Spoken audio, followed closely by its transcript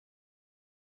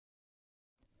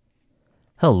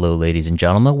Hello ladies and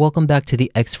gentlemen, welcome back to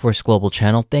the X-Force Global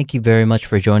channel. Thank you very much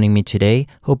for joining me today.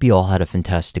 Hope you all had a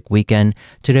fantastic weekend.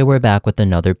 Today we're back with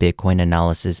another Bitcoin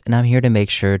analysis, and I'm here to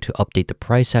make sure to update the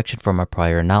price action from our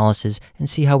prior analysis and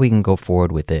see how we can go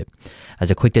forward with it. As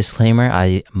a quick disclaimer,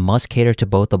 I must cater to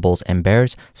both the bulls and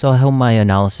bears, so I hope my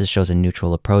analysis shows a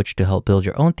neutral approach to help build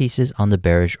your own thesis on the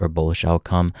bearish or bullish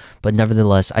outcome. But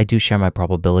nevertheless, I do share my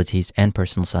probabilities and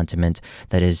personal sentiment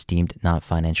that is deemed not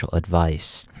financial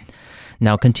advice.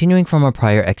 Now, continuing from our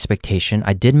prior expectation,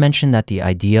 I did mention that the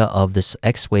idea of this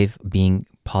X wave being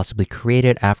possibly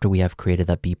created after we have created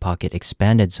that B pocket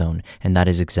expanded zone, and that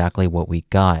is exactly what we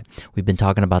got. We've been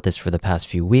talking about this for the past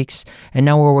few weeks, and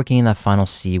now we're working in that final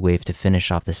C wave to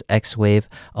finish off this X wave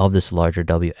of this larger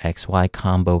WXY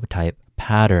combo type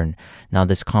pattern. Now,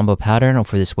 this combo pattern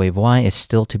for this wave Y is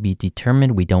still to be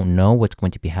determined. We don't know what's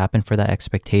going to be happen for that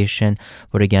expectation,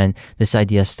 but again, this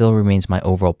idea still remains my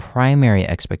overall primary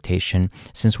expectation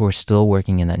since we're still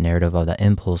working in that narrative of that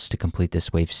impulse to complete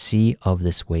this wave C of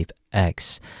this wave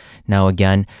X. Now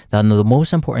again, the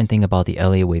most important thing about the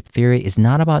Elliott wave theory is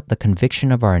not about the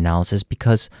conviction of our analysis,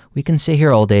 because we can sit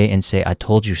here all day and say, I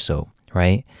told you so,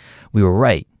 right? We were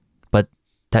right.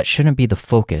 That shouldn't be the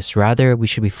focus. Rather, we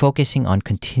should be focusing on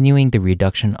continuing the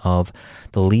reduction of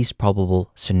the least probable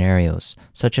scenarios,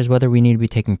 such as whether we need to be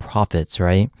taking profits,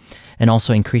 right? And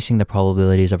also increasing the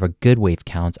probabilities of our good wave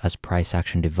counts as price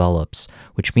action develops,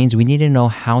 which means we need to know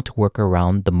how to work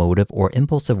around the motive or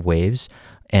impulsive waves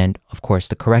and, of course,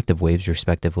 the corrective waves,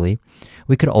 respectively.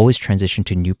 We could always transition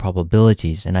to new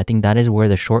probabilities, and I think that is where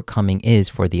the shortcoming is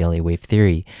for the Elliott wave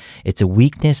theory. It's a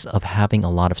weakness of having a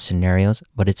lot of scenarios,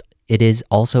 but it is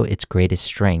also its greatest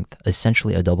strength,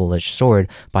 essentially a double-edged sword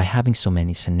by having so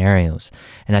many scenarios.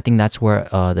 And I think that's where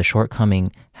the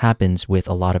shortcoming happens with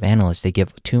a lot of analysts. They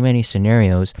give too many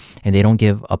scenarios, and they don't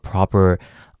give a proper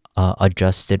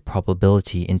adjusted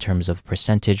probability in terms of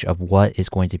percentage of what is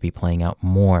going to be playing out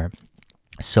more.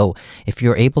 So if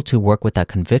you're able to work with that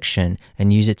conviction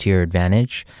and use it to your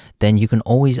advantage, then you can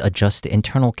always adjust the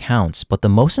internal counts. But the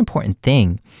most important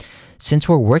thing, since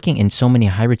we're working in so many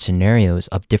hybrid scenarios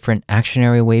of different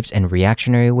actionary waves and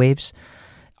reactionary waves,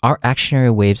 our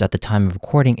actionary waves at the time of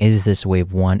recording is this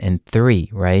wave 1 and 3,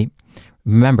 right?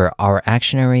 Remember, our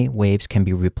actionary waves can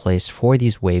be replaced for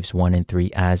these waves 1 and 3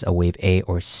 as a wave A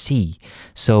or C.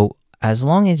 So as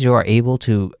long as you are able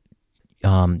to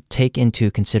take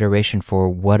into consideration for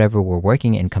whatever we're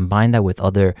working and combine that with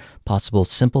other possible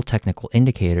simple technical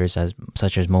indicators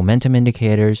such as momentum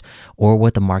indicators or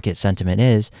what the market sentiment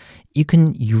is,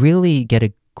 you really get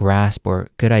a grasp or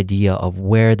good idea of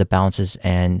where the bounces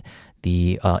and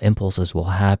the impulses will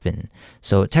happen.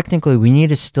 So technically, we need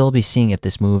to still be seeing if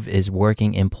this move is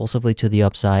working impulsively to the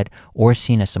upside or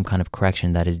seen as some kind of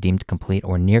correction that is deemed complete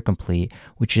or near complete,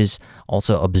 which is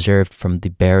also observed from the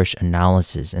bearish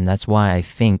analysis. And that's why I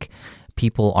think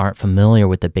people aren't familiar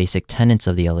with the basic tenets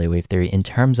of the Elliott wave theory in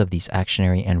terms of these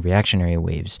actionary and reactionary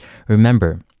waves.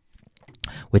 Remember,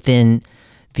 within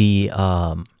the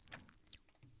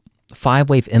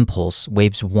 5-wave impulse,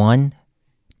 waves 1,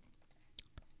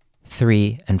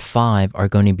 3, and 5 are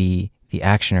going to be the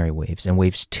actionary waves, and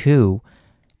waves 2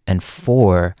 and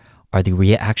 4 are the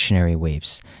reactionary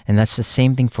waves. And that's the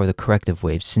same thing for the corrective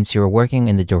waves. Since you're working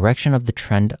in the direction of the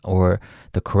trend or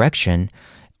the correction,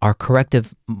 our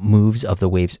corrective moves of the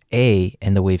waves A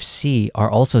and the wave C are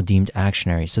also deemed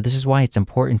actionary. So this is why it's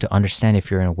important to understand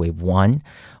if you're in a wave 1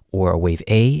 or a wave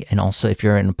A, and also if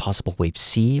you're in a possible wave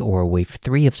C or a wave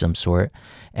 3 of some sort.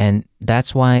 And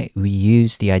that's why we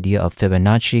use the idea of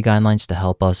Fibonacci guidelines to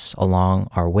help us along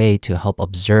our way to help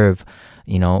observe,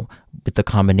 with the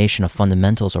combination of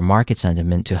fundamentals or market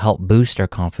sentiment to help boost our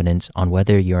confidence on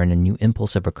whether you're in a new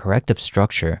impulsive or corrective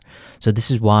structure. So this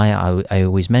is why I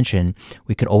always mention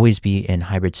we could always be in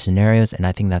hybrid scenarios, and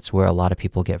I think that's where a lot of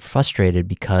people get frustrated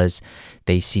because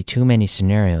they see too many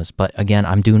scenarios. But again,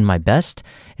 I'm doing my best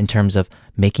in terms of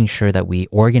making sure that we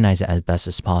organize it as best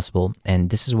as possible, and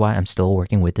this is why I'm still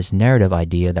working with this narrative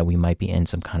idea that we might be in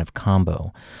some kind of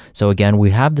combo. So again,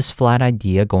 we have this flat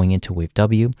idea going into wave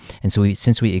W, and so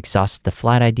since we exhaust the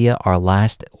flat idea, our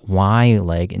last Y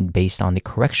leg, and based on the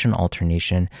correction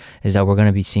alternation, is that we're going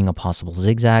to be seeing a possible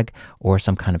zigzag or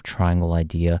some kind of triangle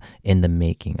idea in the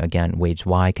making. Again, waves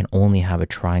Y can only have a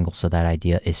triangle, so that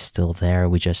idea is still there.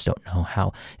 We just don't know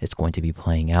how it's going to be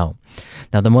playing out.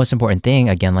 Now, the most important thing,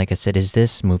 again, like I said, is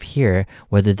this move here,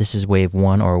 whether this is wave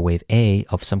 1 or wave A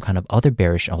of some kind of other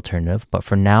bearish alternative. But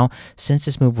for now, since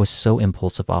this move was so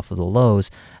impulsive off of the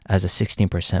lows as a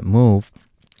 16% move,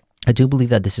 I do believe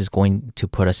that this is going to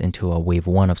put us into a wave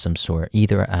 1 of some sort,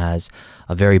 either as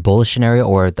a very bullish scenario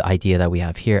or the idea that we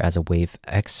have here as a wave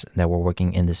X, that we're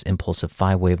working in this impulsive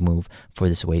 5-wave move for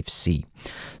this wave C.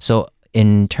 So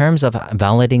in terms of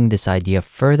validating this idea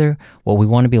further, what we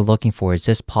want to be looking for is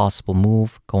this possible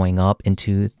move going up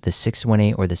into the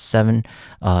 618 or the 70%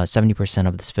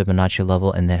 of this Fibonacci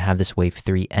level, and then have this wave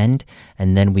 3 end,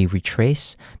 and then we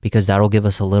retrace, because that'll give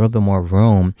us a little bit more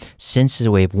room. Since the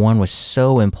wave 1 was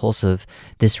so impulsive,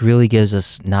 this really gives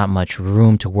us not much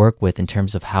room to work with in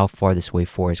terms of how far this wave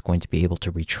 4 is going to be able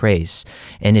to retrace.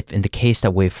 And if in the case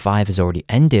that wave 5 has already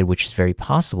ended, which is very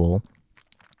possible,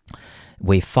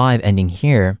 wave 5 ending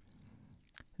here,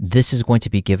 this is going to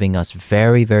be giving us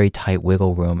very, very tight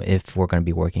wiggle room if we're going to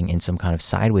be working in some kind of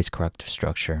sideways corrective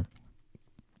structure.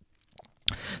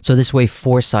 So this wave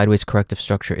 4 sideways corrective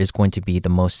structure is going to be the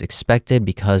most expected,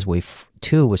 because wave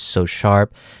 2 was so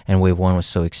sharp and wave 1 was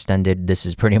so extended. This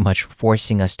is pretty much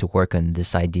forcing us to work on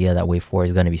this idea that wave 4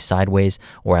 is going to be sideways,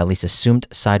 or at least assumed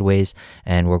sideways,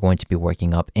 and we're going to be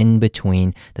working up in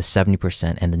between the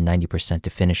 70% and the 90% to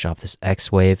finish off this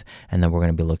X wave, and then we're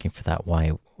going to be looking for that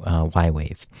Y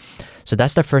wave. So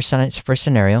that's the first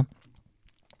scenario.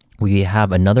 We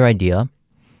have another idea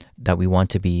that we want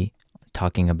to be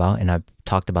talking about, and I've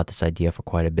talked about this idea for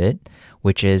quite a bit,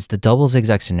 which is the double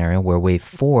zigzag scenario where wave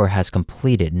 4 has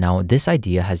completed. Now this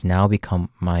idea has now become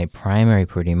my primary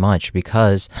pretty much,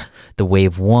 because the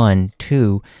wave 1,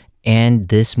 2, and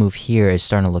this move here is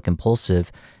starting to look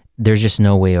impulsive. There's just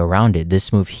no way around it.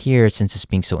 This move here, since it's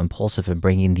being so impulsive and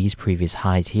bringing these previous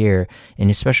highs here,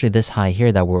 and especially this high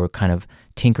here that we're kind of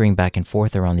tinkering back and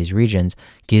forth around these regions,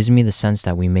 gives me the sense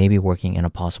that we may be working in a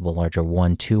possible larger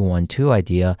 1-2-1-2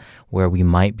 idea, where we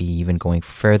might be even going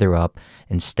further up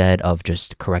instead of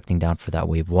just correcting down for that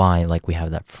wave Y like we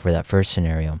have that for that first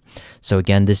scenario. So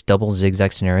again, this double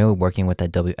zigzag scenario, working with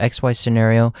that WXY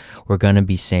scenario, we're going to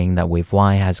be saying that wave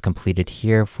Y has completed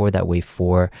here for that wave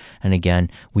 4. And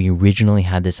again, we originally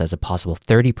had this as a possible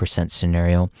 30%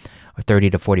 scenario, or 30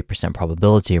 to 40%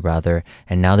 probability rather,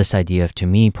 and now this idea, to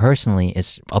me personally,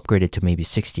 is upgraded to maybe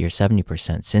 60 or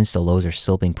 70%, since the lows are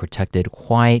still being protected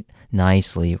quite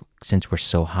nicely. Since we're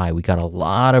so high, we got a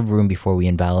lot of room before we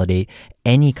invalidate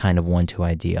any kind of 1-2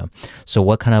 idea. So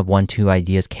what kind of 1-2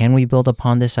 ideas can we build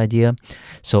upon this idea?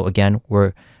 So again,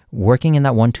 we're working in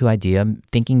that 1-2 idea,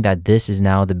 thinking that this is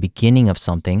now the beginning of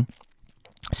something,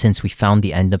 since we found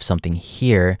the end of something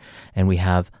here, and we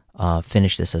have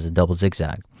finished this as a double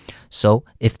zigzag. So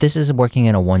if this is working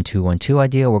in a 1-2-1-2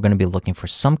 idea, we're going to be looking for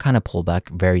some kind of pullback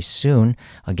very soon.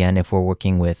 Again, if we're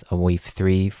working with a wave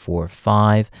 3, 4,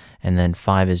 5, and then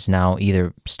 5 is now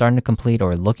either starting to complete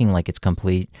or looking like it's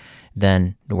complete,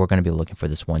 then we're going to be looking for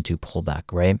this 1-2 pullback,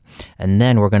 right? And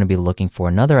then we're going to be looking for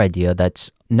another idea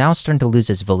that's now starting to lose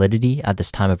its validity at this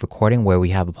time of recording, where we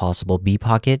have a possible B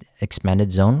pocket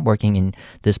expanded zone working in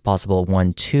this possible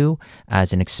 1-2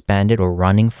 as an expanded or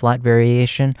running flat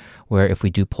variation, where if we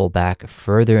do pull back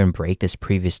further and break this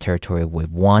previous territory of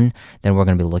wave 1, then we're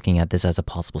going to be looking at this as a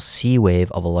possible C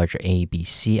wave of a larger A, B,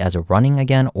 C as a running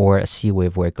again, or a C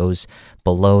wave where it goes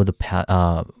below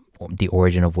the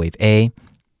origin of wave A.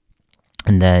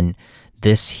 And then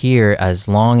this here, as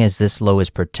long as this low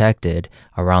is protected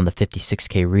around the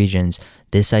 56K regions,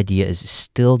 this idea is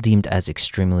still deemed as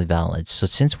extremely valid. So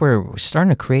since we're starting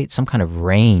to create some kind of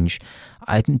range,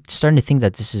 I'm starting to think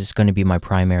that this is going to be my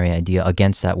primary idea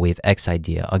against that wave X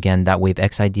idea. Again, that wave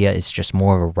X idea is just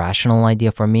more of a rational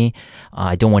idea for me.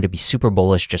 I don't want to be super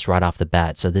bullish just right off the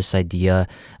bat. So this idea,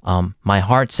 my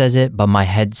heart says it, but my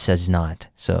head says not.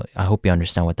 So I hope you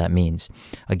understand what that means.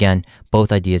 Again,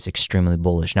 both ideas extremely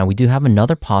bullish. Now we do have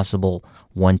another possible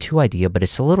 1-2 idea, but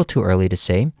it's a little too early to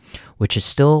say, which is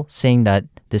still saying that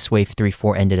this wave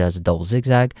 3-4 ended as a double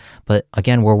zigzag. But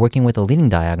again, we're working with a leading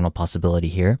diagonal possibility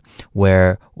here,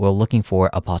 where we're looking for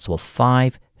a possible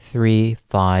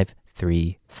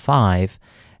 5-3-5-3-5.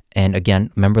 And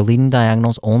again, remember, leading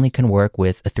diagonals only can work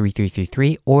with a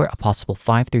 3-3-3-3 or a possible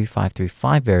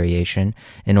 5-3-5-3-5 variation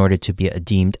in order to be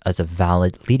deemed as a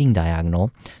valid leading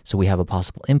diagonal. So we have a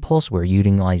possible impulse. We're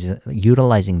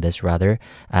utilizing this rather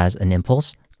as an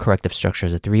impulse. Corrective structure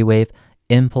is a 3-wave.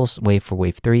 Impulse wave for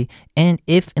wave 3, and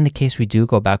if in the case we do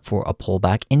go back for a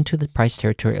pullback into the price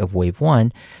territory of wave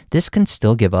 1, this can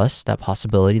still give us that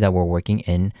possibility that we're working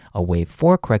in a wave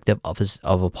 4 corrective of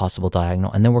a possible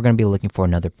diagonal, and then we're going to be looking for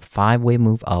another 5-wave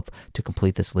move up to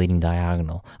complete this leading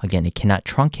diagonal. Again, it cannot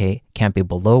truncate, can't be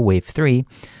below wave 3,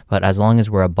 but as long as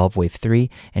we're above wave 3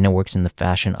 and it works in the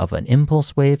fashion of an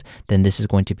impulse wave, then this is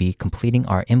going to be completing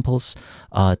our impulse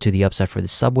to the upside for the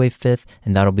subwave 5th,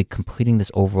 and that'll be completing this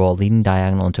overall leading diagonal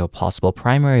into a possible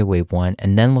primary wave wave 1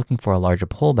 and then looking for a larger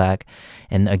pullback.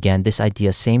 And again, this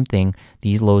idea, same thing,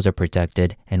 these lows are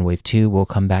protected and wave 2 will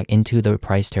come back into the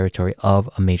price territory of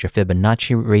a major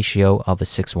Fibonacci ratio of a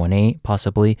 618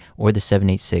 possibly, or the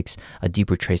 786. A deep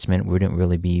retracement wouldn't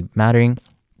really be mattering,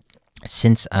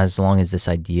 since as long as this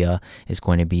idea is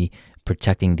going to be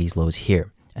protecting these lows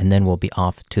here, and then we'll be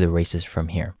off to the races from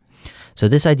here. So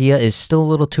this idea is still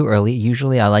a little too early.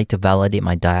 Usually I like to validate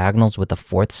my diagonals with a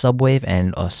fourth subwave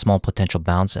and a small potential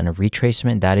bounce and a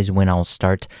retracement. That is when I'll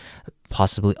start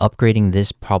possibly upgrading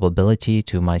this probability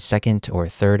to my second or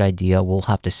third idea. We'll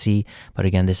have to see. But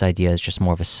again, this idea is just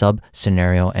more of a sub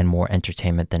scenario and more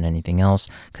entertainment than anything else,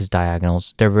 because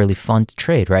diagonals, they're really fun to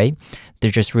trade, right? They're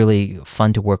just really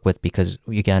fun to work with because,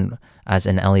 again, as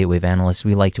an Elliott wave analyst,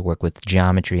 we like to work with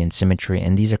geometry and symmetry.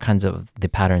 And these are kinds of the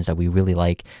patterns that we really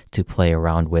like to play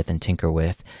around with and tinker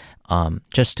with,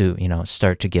 just to,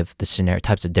 start to give the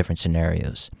types of different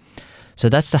scenarios. So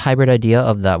that's the hybrid idea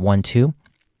of that 1-2.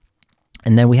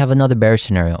 And then we have another bearish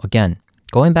scenario. Again,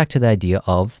 going back to the idea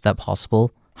of that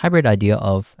possible hybrid idea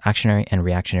of actionary and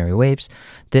reactionary waves,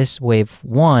 this wave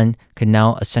 1 could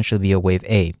now essentially be a wave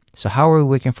A. So how are we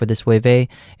working for this wave A?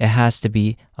 It has to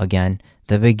be, again,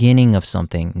 the beginning of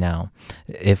something now.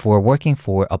 If we're working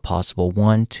for a possible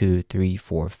 1, 2, 3,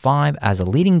 4, 5 as a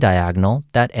leading diagonal,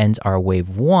 that ends our wave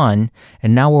 1,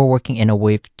 and now we're working in a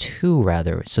wave 2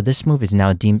 rather. So this move is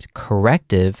now deemed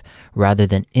corrective rather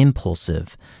than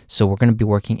impulsive. So we're going to be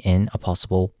working in a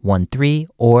possible 1, 3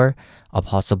 or a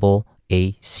possible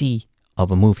AC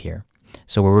of a move here.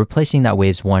 So we're replacing that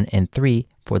waves 1 and 3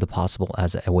 for the possible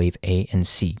as a wave A and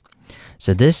C.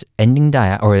 So this leading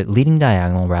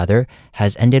diagonal rather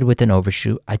has ended with an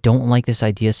overshoot. I don't like this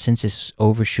idea since it's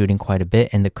overshooting quite a bit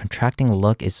and the contracting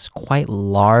look is quite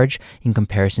large in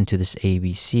comparison to this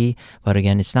ABC. But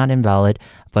again, it's not invalid.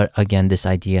 But again, this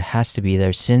idea has to be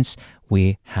there since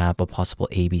we have a possible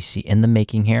ABC in the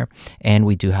making here, and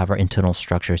we do have our internal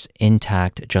structures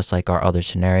intact, just like our other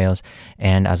scenarios.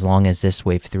 And as long as this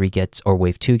wave 3 gets, or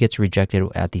wave 2 gets rejected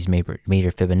at these major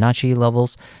Fibonacci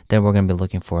levels, then we're going to be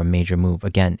looking for a major move.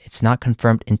 Again, it's not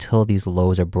confirmed until these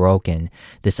lows are broken.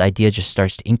 This idea just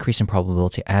starts to increase in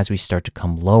probability as we start to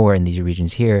come lower in these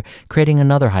regions here, creating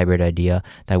another hybrid idea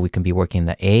that we can be working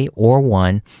the A or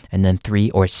 1, and then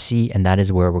 3 or C, and that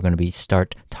is where we're going to be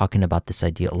start talking about this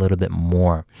idea a little bit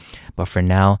more. But for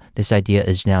now, this idea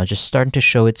is now just starting to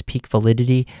show its peak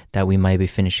validity that we might be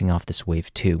finishing off this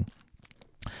wave 2.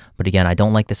 But again, I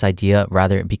don't like this idea,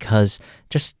 rather because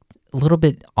just a little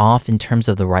bit off in terms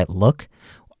of the right look.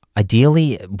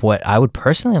 Ideally, what I would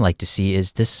personally like to see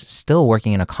is this still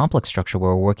working in a complex structure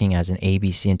where we're working as an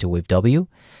ABC into wave W,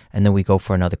 and then we go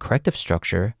for another corrective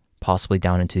structure, possibly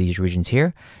down into these regions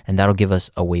here, and that'll give us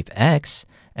a wave X,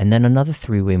 and then another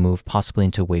three-way move possibly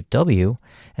into wave W,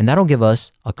 and that'll give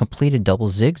us a completed double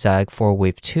zigzag for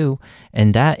wave 2,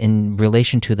 and that in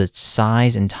relation to the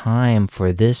size and time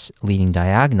for this leading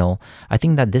diagonal, I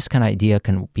think that this kind of idea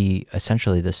can be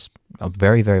essentially a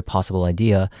very, very possible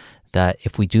idea that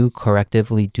if we do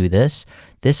correctively do this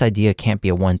idea can't be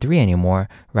a 1-3 anymore,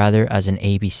 rather as an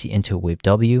ABC into wave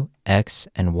W, X,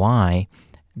 and Y,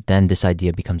 then this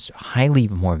idea becomes highly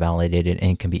more validated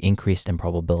and can be increased in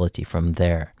probability from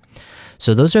there.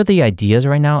 So those are the ideas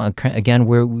right now. Again,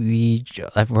 we're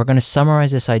going to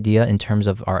summarize this idea in terms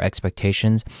of our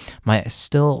expectations.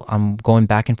 I'm going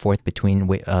back and forth between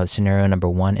scenario number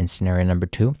 1 and scenario number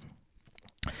 2.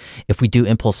 If we do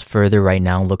impulse further right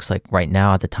now, looks like right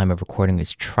now at the time of recording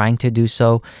is trying to do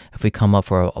so. If we come up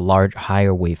for a large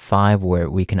higher wave 5 where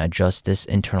we can adjust this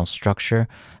internal structure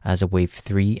as a wave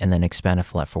 3 and then expand a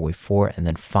flat for wave 4 and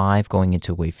then 5 going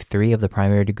into wave 3 of the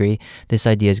primary degree, this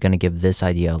idea is going to give this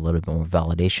idea a little bit more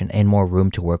validation and more room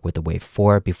to work with the wave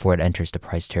 4 before it enters the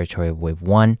price territory of wave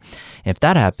 1. If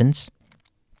that happens,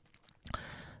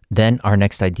 then our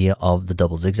next idea of the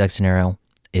double zigzag scenario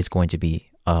is going to be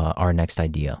our next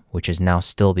idea, which is now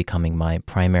still becoming my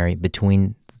primary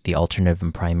between the alternative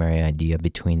and primary idea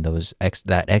between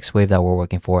that X wave that we're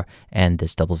working for and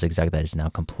this double zigzag that is now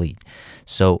complete.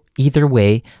 So either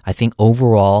way, I think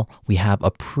overall we have a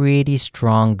pretty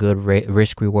strong good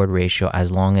risk-reward ratio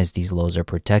as long as these lows are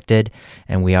protected,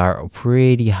 and we are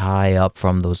pretty high up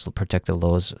from those protected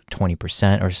lows,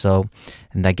 20% or so,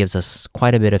 and that gives us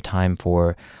quite a bit of time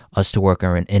for us to work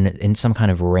in some kind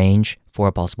of range for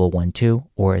a possible 1-2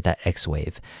 or that X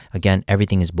wave. Again,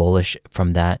 everything is bullish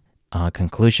from that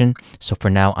conclusion. So for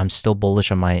now, I'm still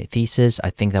bullish on my thesis. I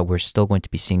think that we're still going to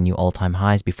be seeing new all-time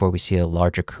highs before we see a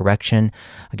larger correction.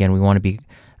 Again, we want to be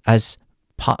as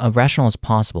rational as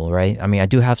possible, right? I mean, I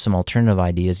do have some alternative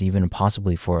ideas, even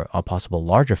possibly for a possible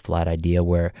larger flat idea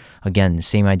where, again, the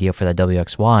same idea for that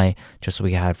WXY, just like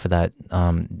we had for that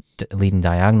leading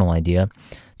diagonal idea.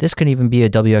 This could even be a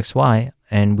WXY,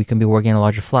 and we can be working a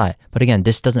larger flat. But again,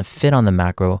 this doesn't fit on the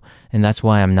macro, and that's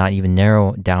why I'm not even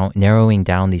narrowing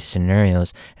down these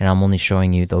scenarios, and I'm only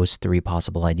showing you those 3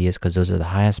 possible ideas because those are the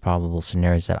highest probable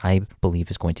scenarios that I believe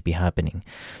is going to be happening.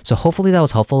 So hopefully that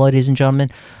was helpful, ladies and gentlemen.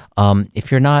 If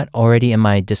you're not already in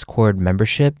my Discord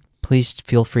membership, please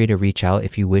feel free to reach out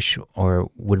if you wish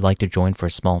or would like to join for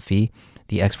a small fee.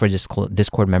 The X4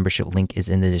 Discord membership link is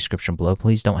in the description below.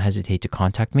 Please don't hesitate to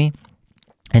contact me.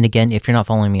 And again, if you're not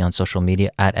following me on social media,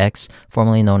 at X,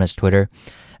 formerly known as Twitter,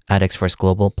 at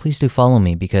XFirstGlobal, please do follow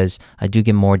me because I do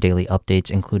get more daily updates,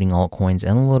 including altcoins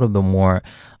and a little bit more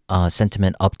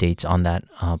sentiment updates on that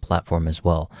platform as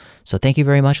well. So thank you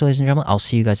very much, ladies and gentlemen. I'll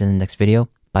see you guys in the next video.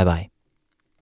 Bye-bye.